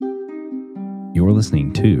You're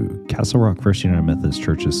listening to Castle Rock First United Methodist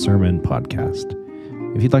Church's Sermon Podcast.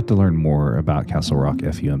 If you'd like to learn more about Castle Rock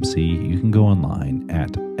FUMC, you can go online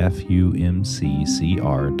at fumccr.org.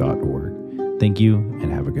 Thank you,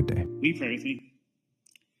 and have a good day. Will you pray with me?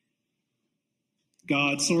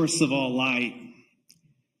 God, source of all light,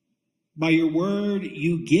 by your word,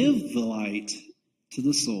 you give the light to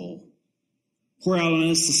the soul. Pour out on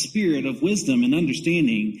us the spirit of wisdom and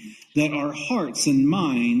understanding, that our hearts and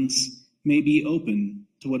minds may be open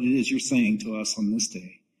to what it is you're saying to us on this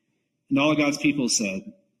day. And all of God's people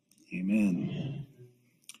said, Amen.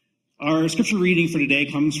 Our scripture reading for today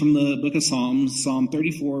comes from the book of Psalms, Psalm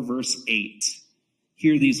 34, verse 8.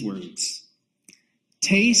 Hear these words.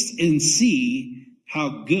 Taste and see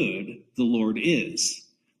how good the Lord is.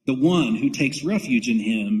 The one who takes refuge in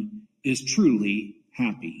him is truly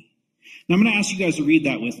happy. Now I'm going to ask you guys to read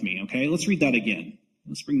that with me, okay? Let's read that again.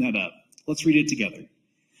 Let's bring that up. Let's read it together.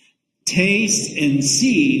 Taste and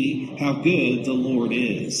see how good the Lord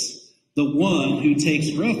is. The one who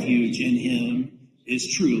takes refuge in him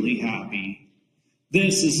is truly happy.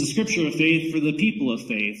 This is the scripture of faith for the people of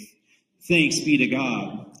faith. Thanks be to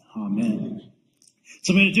God. Amen.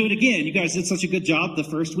 So I'm going to do it again. You guys did such a good job the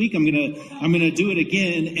first week. I'm going to do it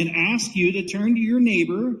again and ask you to turn to your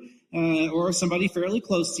neighbor or somebody fairly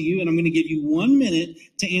close to you, and I'm going to give you 1 minute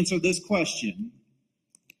to answer this question.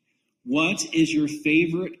 What is your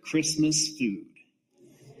favorite Christmas food?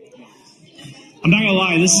 I'm not going to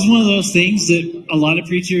lie, this is one of those things that a lot of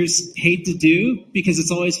preachers hate to do because it's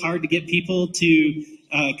always hard to get people to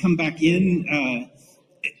come back in.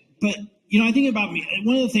 But, I think about me,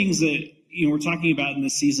 one of the things that, we're talking about in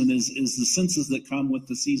this season is the senses that come with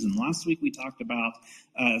the season. Last week we talked about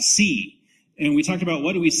see. And we talked about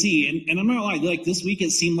what do we see. And I'm not gonna lie, like this week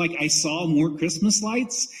it seemed like I saw more Christmas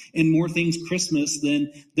lights and more things Christmas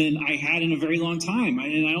than I had in a very long time.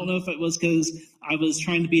 And I don't know if it was because I was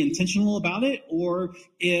trying to be intentional about it or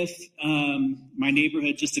if my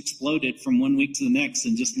neighborhood just exploded from one week to the next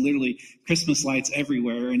and just literally Christmas lights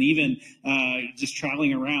everywhere. And even just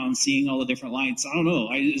traveling around, seeing all the different lights. I don't know.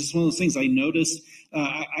 It's just one of those things I noticed.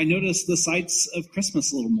 I noticed the sights of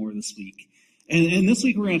Christmas a little more this week. And this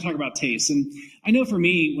week we're going to talk about taste. And I know for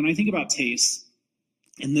me, when I think about taste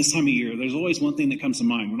in this time of year, there's always one thing that comes to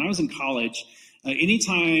mind. When I was in college,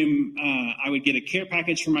 anytime I would get a care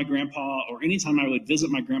package from my grandpa or anytime I would visit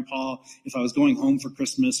my grandpa, if I was going home for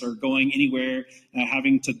Christmas or going anywhere,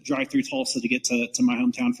 having to drive through Tulsa to get to my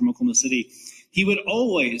hometown from Oklahoma City, he would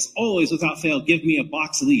always, without fail, give me a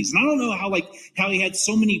box of these. And I don't know how he had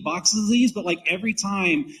so many boxes of these, but every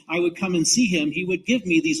time I would come and see him, he would give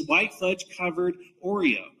me these white fudge covered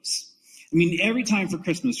Oreos. I mean, every time for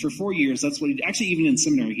Christmas, for 4 years, that's what he did. Actually, even in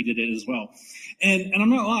seminary, he did it as well. And I'm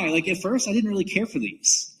not gonna lie, at first, I didn't really care for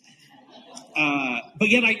these. But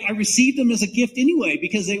yet I received them as a gift anyway,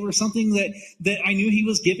 because they were something that I knew he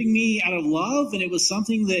was giving me out of love. And it was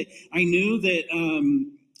something that I knew that,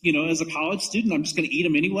 as a college student, I'm just going to eat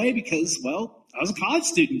them anyway because, well, I was a college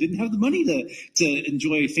student, didn't have the money to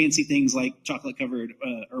enjoy fancy things like chocolate-covered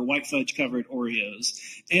or white fudge-covered Oreos.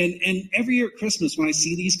 And every year at Christmas, when I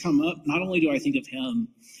see these come up, not only do I think of him,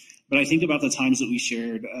 but I think about the times that we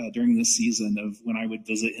shared during this season of when I would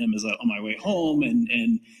visit him on my way home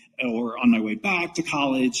or on my way back to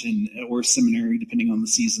college or seminary, depending on the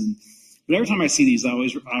season. But every time I see these,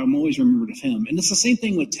 I'm always remembered of him. And it's the same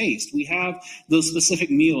thing with taste. We have those specific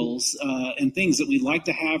meals and things that we like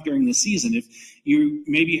to have during the season. If you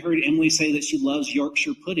maybe heard Emily say that she loves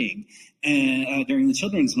Yorkshire pudding during the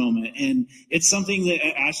children's moment. And it's something that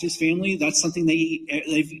Ashley's family, that's something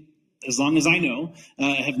they've as long as I know,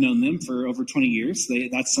 have known them for over 20 years.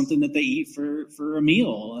 That's something that they eat for a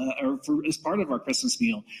meal or as part of our Christmas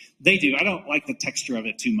meal. They do. I don't like the texture of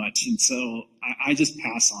it too much, and so I just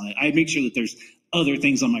pass on it. I make sure that there's other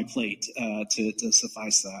things on my plate to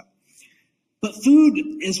suffice that. But food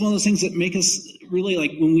is one of those things that make us really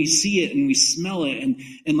when we see it and we smell it and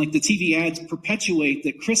the TV ads perpetuate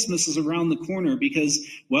that Christmas is around the corner because,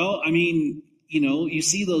 well, I mean, you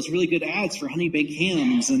see those really good ads for honey baked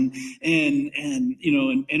hams and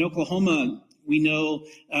in Oklahoma, we know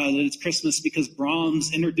that it's Christmas because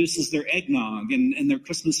Brahms introduces their eggnog and their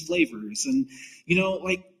Christmas flavors. And,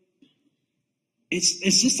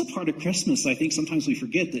 it's just a part of Christmas. I think sometimes we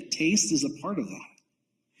forget that taste is a part of that.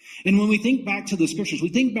 And when we think back to the scriptures, we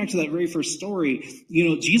think back to that very first story,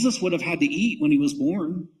 Jesus would have had to eat when he was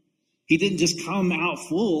born. He didn't just come out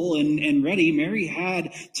full and ready. Mary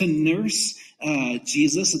had to nurse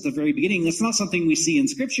Jesus at the very beginning. That's not something we see in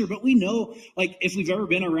Scripture, but we know, if we've ever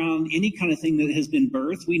been around any kind of thing that has been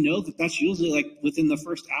birthed, we know that that's usually within the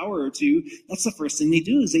first hour or two, that's the first thing they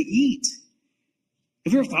do is they eat.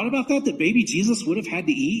 Have you ever thought about that baby Jesus would have had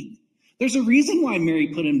to eat? There's a reason why Mary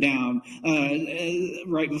put him down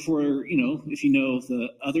right before, if you know the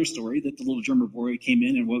other story, that the little drummer boy came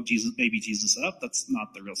in and woke baby Jesus up. That's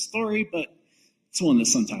not the real story, but it's one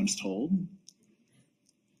that's sometimes told.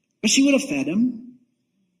 But she would have fed him.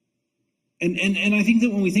 And I think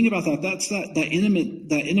that when we think about that, that's that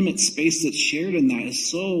intimate space that's shared in that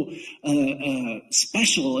is so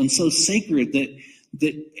special and so sacred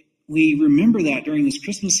that we remember that during this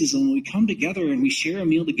Christmas season when we come together and we share a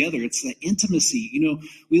meal together. It's the intimacy.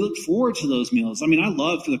 We look forward to those meals. I mean, I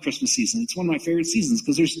love for the Christmas season. It's one of my favorite seasons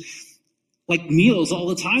because there's like meals all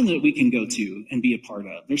the time that we can go to and be a part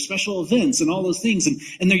of. There's special events and all those things.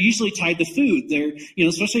 And they're usually tied to food. They're,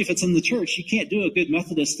 especially if it's in the church, you can't do a good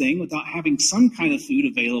Methodist thing without having some kind of food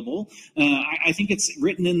available. I think it's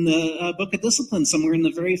written in the Book of Discipline somewhere in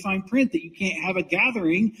the very fine print that you can't have a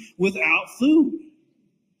gathering without food.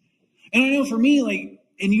 And I know for me,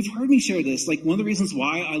 and you've heard me share this, one of the reasons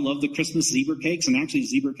why I love the Christmas zebra cakes and actually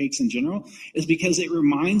zebra cakes in general is because it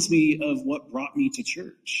reminds me of what brought me to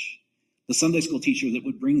church. The Sunday school teacher that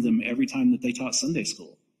would bring them every time that they taught Sunday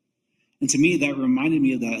school. And to me, that reminded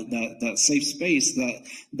me of that safe space,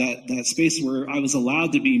 that space where I was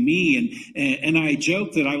allowed to be me. And I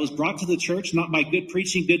joke that I was brought to the church not by good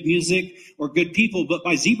preaching, good music, or good people, but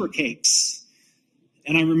by zebra cakes.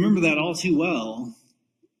 And I remember that all too well.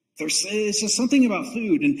 It's just something about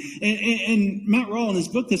food. And Matt Rawle in his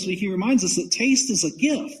book this week, he reminds us that taste is a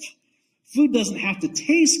gift. Food doesn't have to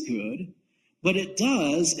taste good, but it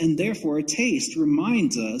does, and therefore a taste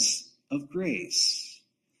reminds us of grace.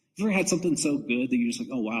 Have you ever had something so good that you're just like,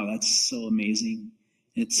 oh, wow, that's so amazing.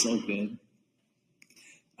 It's so good.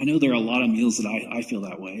 I know there are a lot of meals that I feel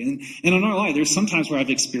that way. And I'm not lying, there's sometimes where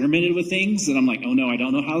I've experimented with things that I'm like, oh, no, I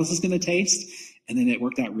don't know how this is going to taste. And then it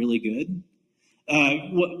worked out really good.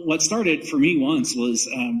 What started for me once was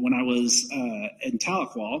when I was in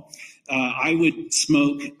Tahlequah, I would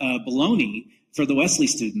smoke bologna for the Wesley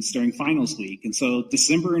students during finals week. And so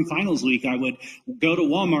December and finals week, I would go to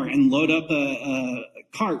Walmart and load up a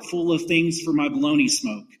cart full of things for my bologna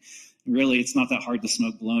smoke. Really, it's not that hard to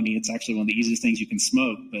smoke bologna. It's actually one of the easiest things you can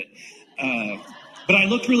smoke. But I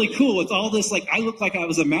looked really cool with all this. I looked like I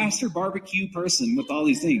was a master barbecue person with all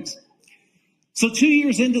these things. So 2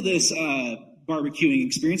 years into this barbecuing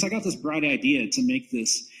experience, I got this bright idea to make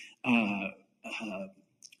this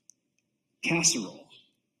casserole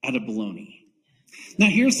out of bologna. Now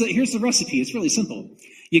here's the recipe. It's really simple.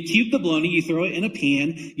 You cube the bologna, you throw it in a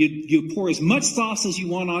pan, you pour as much sauce as you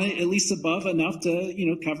want on it, at least above enough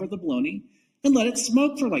to cover the bologna, and let it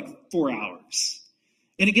smoke for 4 hours.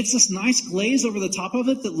 And it gets this nice glaze over the top of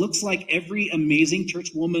it that looks like every amazing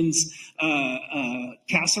church woman's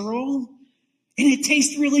casserole. And it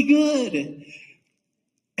tastes really good.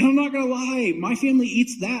 And I'm not going to lie, my family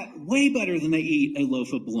eats that way better than they eat a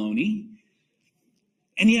loaf of bologna.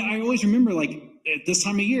 And yet I always remember, at this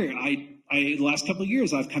time of year, the last couple of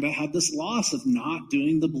years, I've kind of had this loss of not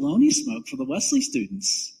doing the bologna smoke for the Wesley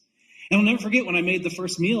students. And I'll never forget when I made the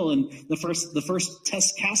first meal and the first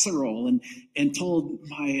test casserole and told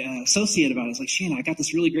my associate about it. I was like, Shana, I got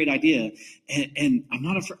this really great idea. And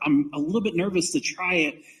I'm a little bit nervous to try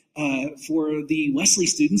it for the Wesley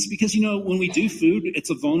students because, when we do food, it's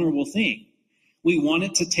a vulnerable thing. We want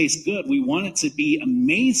it to taste good. We want it to be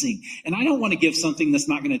amazing. And I don't want to give something that's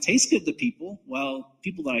not going to taste good to people. Well,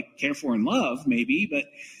 people that I care for and love, maybe, but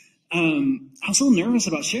I was a little nervous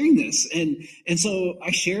about sharing this. And so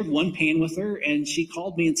I shared one pan with her, and she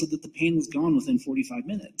called me and said that the pan was gone within 45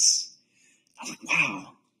 minutes. I was like,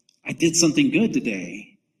 wow, I did something good today.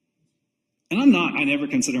 And I never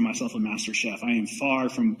consider myself a master chef. I am far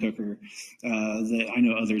from a cooker that I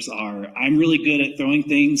know others are. I'm really good at throwing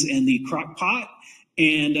things in the crock pot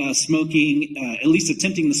and smoking, at least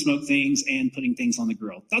attempting to smoke things and putting things on the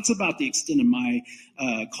grill. That's about the extent of my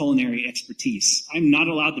culinary expertise. I'm not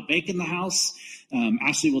allowed to bake in the house.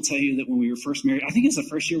 Ashley will tell you that when we were first married, I think it's the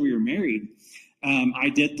first year we were married, I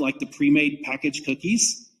did the pre-made packaged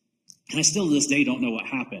cookies. And I still to this day don't know what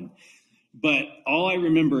happened. But all I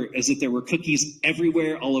remember is that there were cookies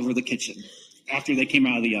everywhere all over the kitchen after they came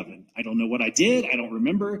out of the oven. I don't know what I did. I don't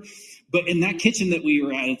remember. But in that kitchen that we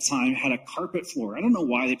were at the time had a carpet floor. I don't know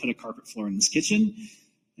why they put a carpet floor in this kitchen.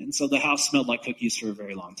 And so the house smelled like cookies for a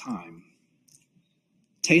very long time.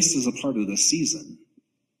 Taste is a part of this season.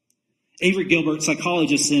 Avery Gilbert,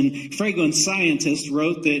 psychologist and fragrance scientist,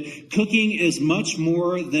 wrote that cooking is much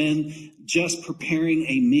more than just preparing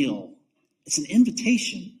a meal. It's an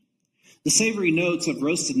invitation. The savory notes of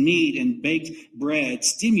roasted meat and baked bread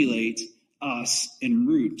stimulate us en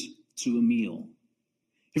route to a meal.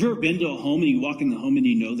 Have you ever been to a home and you walk in the home and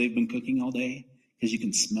you know they've been cooking all day? because you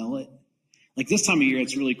can smell it. Like this time of year,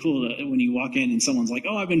 it's really cool when you walk in and someone's like,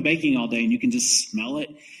 oh, I've been baking all day, and you can just smell it.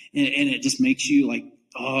 And it just makes you like,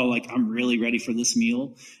 oh, like I'm really ready for this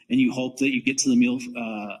meal. And you hope that you get to the meal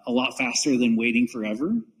a lot faster than waiting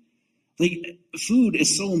forever. Like food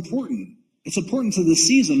is so important. It's important to the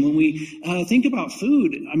season. When we think about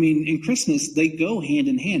food, I mean, in Christmas, they go hand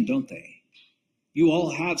in hand, don't they? You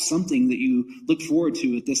all have something that you look forward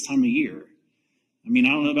to at this time of year. I mean, I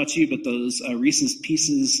don't know about you, but those Reese's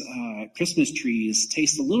Pieces Christmas trees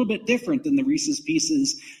taste a little bit different than the Reese's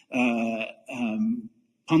Pieces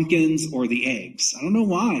pumpkins or the eggs. I don't know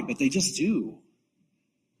why, but they just do.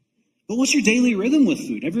 But what's your daily rhythm with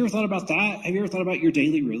food? Have you ever thought about that? Have you ever thought about your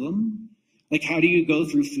daily rhythm? Like, how do you go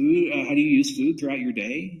through food? How do you use food throughout your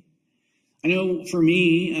day? I know for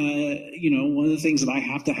me, one of the things that I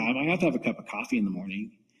have to have a cup of coffee in the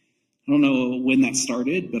morning. I don't know when that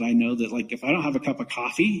started, but I know that like if I don't have a cup of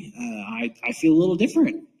coffee, I feel a little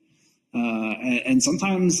different. And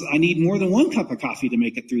sometimes I need more than one cup of coffee to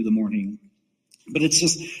make it through the morning. But it's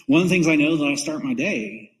just one of the things I know that I start my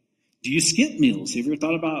day. Do you skip meals? Have you ever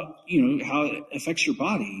thought about, how it affects your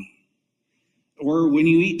body? Or when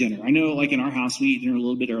you eat dinner. I know like in our house, we eat dinner a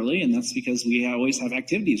little bit early, and that's because we always have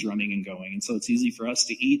activities running and going. And so it's easy for us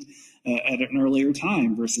to eat at an earlier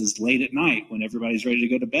time versus late at night when everybody's ready to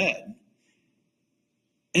go to bed.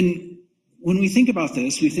 And when we think about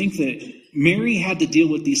this, we think that Mary had to deal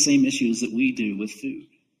with these same issues that we do with food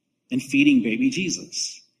and feeding baby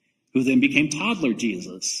Jesus, who then became toddler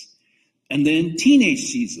Jesus, and then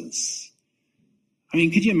teenage Jesus. I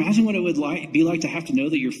mean, could you imagine what it would be like to have to know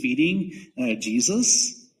that you're feeding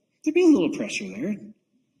Jesus? There'd be a little pressure there.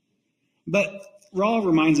 But Rawl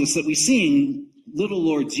reminds us that we sing, "Little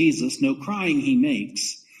Lord Jesus, no crying he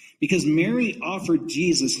makes," because Mary offered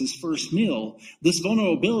Jesus his first meal. This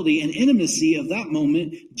vulnerability and intimacy of that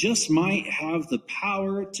moment just might have the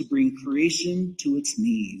power to bring creation to its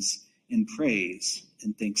knees in praise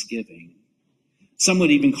and thanksgiving. Some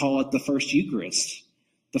would even call it the first Eucharist,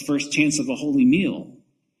 the first chance of a holy meal,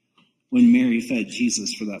 when Mary fed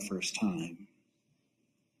Jesus for that first time.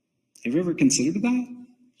 Have you ever considered that?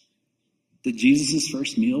 That Jesus'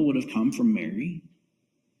 first meal would have come from Mary?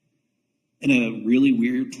 In a really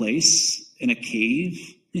weird place, in a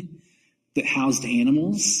cave that housed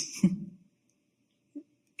animals?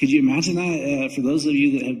 Could you imagine that for those of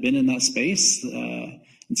you that have been in that space?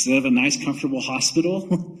 Instead of a nice, comfortable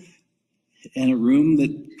hospital and a room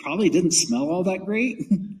that probably didn't smell all that great.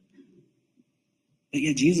 But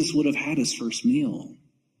yet Jesus would have had his first meal.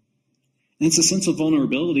 And it's a sense of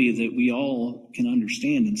vulnerability that we all can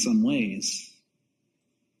understand in some ways.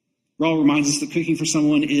 Rawl reminds us that cooking for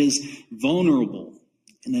someone is vulnerable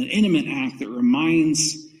and an intimate act that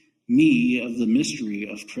reminds me of the mystery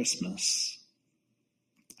of Christmas.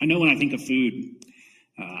 I know when I think of food,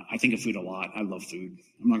 I think of food a lot. I love food.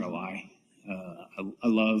 I'm not going to lie. I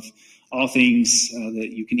love all things that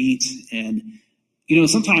you can eat. And,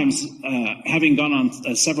 sometimes having gone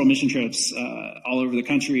on several mission trips all over the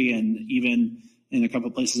country and even in a couple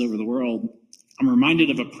of places over the world, I'm reminded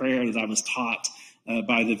of a prayer that I was taught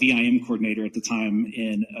by the VIM coordinator at the time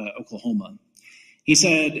in Oklahoma. He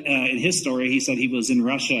said, in his story, he was in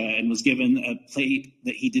Russia and was given a plate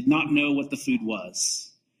that he did not know what the food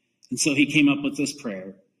was. And so he came up with this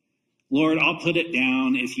prayer: "Lord, I'll put it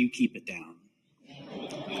down if you keep it down."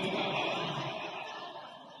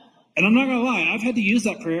 And I'm not going to lie, I've had to use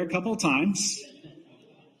that prayer a couple of times.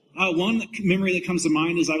 One memory that comes to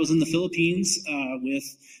mind is I was in the Philippines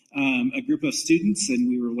with a group of students, and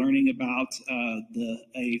we were learning about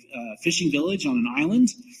a fishing village on an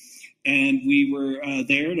island. And we were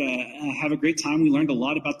there to have a great time. We learned a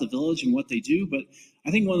lot about the village and what they do. But I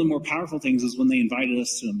think one of the more powerful things is when they invited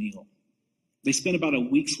us to a meal. They spent about a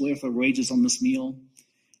week's worth of wages on this meal.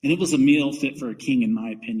 And it was a meal fit for a king, in my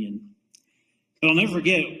opinion. But I'll never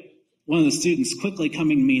forget one of the students quickly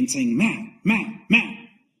coming to me and saying, Matt,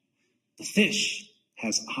 the fish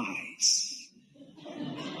has eyes."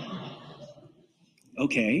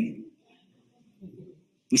 Okay.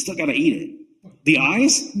 We still got to eat it. The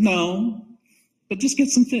eyes? No. But just get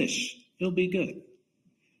some fish. It'll be good.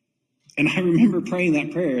 And I remember praying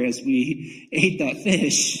that prayer as we ate that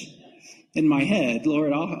fish in my head: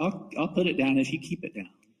 "Lord, I'll put it down if you keep it down."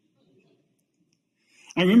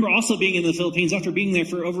 I remember also being in the Philippines after being there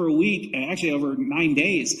for over a week, actually over 9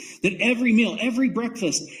 days, that every meal, every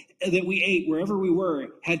breakfast that we ate wherever we were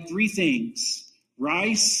had three things: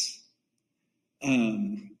 rice,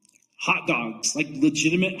 hot dogs, like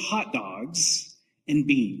legitimate hot dogs, and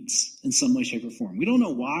beans in some way, shape, or form. We don't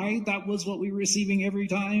know why that was what we were receiving every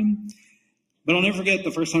time, but I'll never forget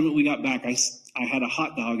the first time that we got back, I had a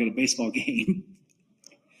hot dog at a baseball game.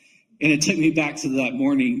 And it took me back to that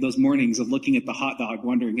morning, those mornings of looking at the hot dog,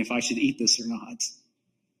 wondering if I should eat this or not.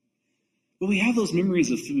 But we have those memories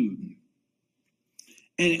of food.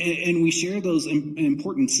 And we share those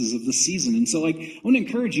importances of the season. And so, I want to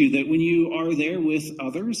encourage you that when you are there with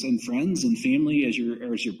others and friends and family as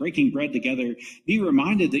you're breaking bread together, be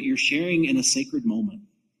reminded that you're sharing in a sacred moment,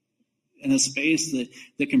 in a space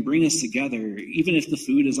that can bring us together, even if the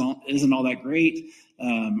food isn't all that great.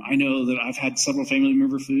 I know that I've had several family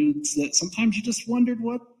member foods that sometimes you just wondered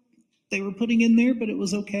what they were putting in there, but it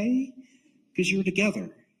was okay because you were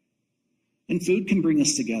together. And food can bring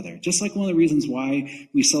us together. Just like one of the reasons why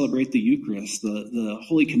we celebrate the Eucharist, the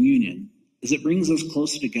Holy Communion, is it brings us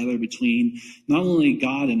closer together between not only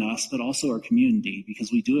God and us, but also our community,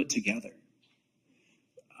 because we do it together.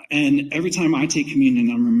 And every time I take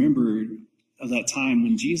communion, I'm remembered of that time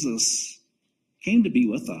when Jesus came to be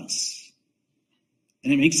with us.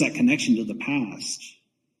 And it makes that connection to the past.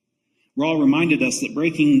 We're all reminded us that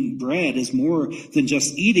breaking bread is more than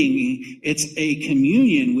just eating. It's a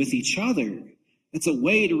communion with each other. It's a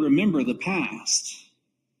way to remember the past.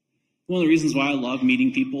 One of the reasons why I love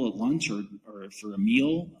meeting people at lunch or for a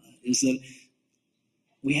meal is that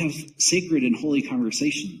we have sacred and holy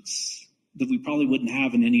conversations that we probably wouldn't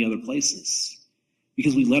have in any other places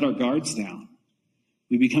because we let our guards down.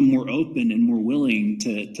 We become more open and more willing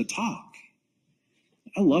to talk.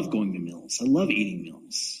 I love going to meals. I love eating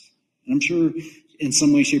meals. And I'm sure in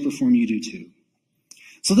some way, shape, or form you do too.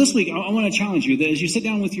 So this week, I want to challenge you that as you sit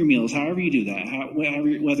down with your meals, however you do that,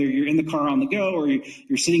 whether you're in the car on the go or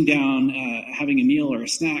you're sitting down having a meal or a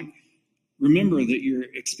snack, remember that you're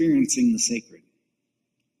experiencing the sacred.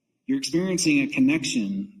 You're experiencing a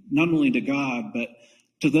connection not only to God, but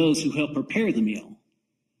to those who help prepare the meal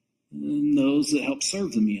and those that help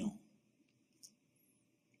serve the meal.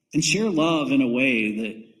 And share love in a way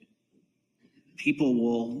that people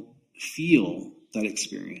will feel that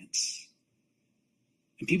experience.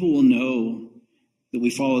 And people will know that we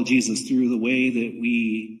follow Jesus through the way that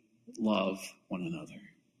we love one another.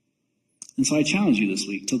 And so I challenge you this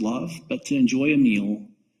week to love, but to enjoy a meal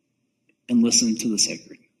and listen to the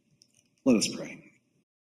sacred. Let us pray.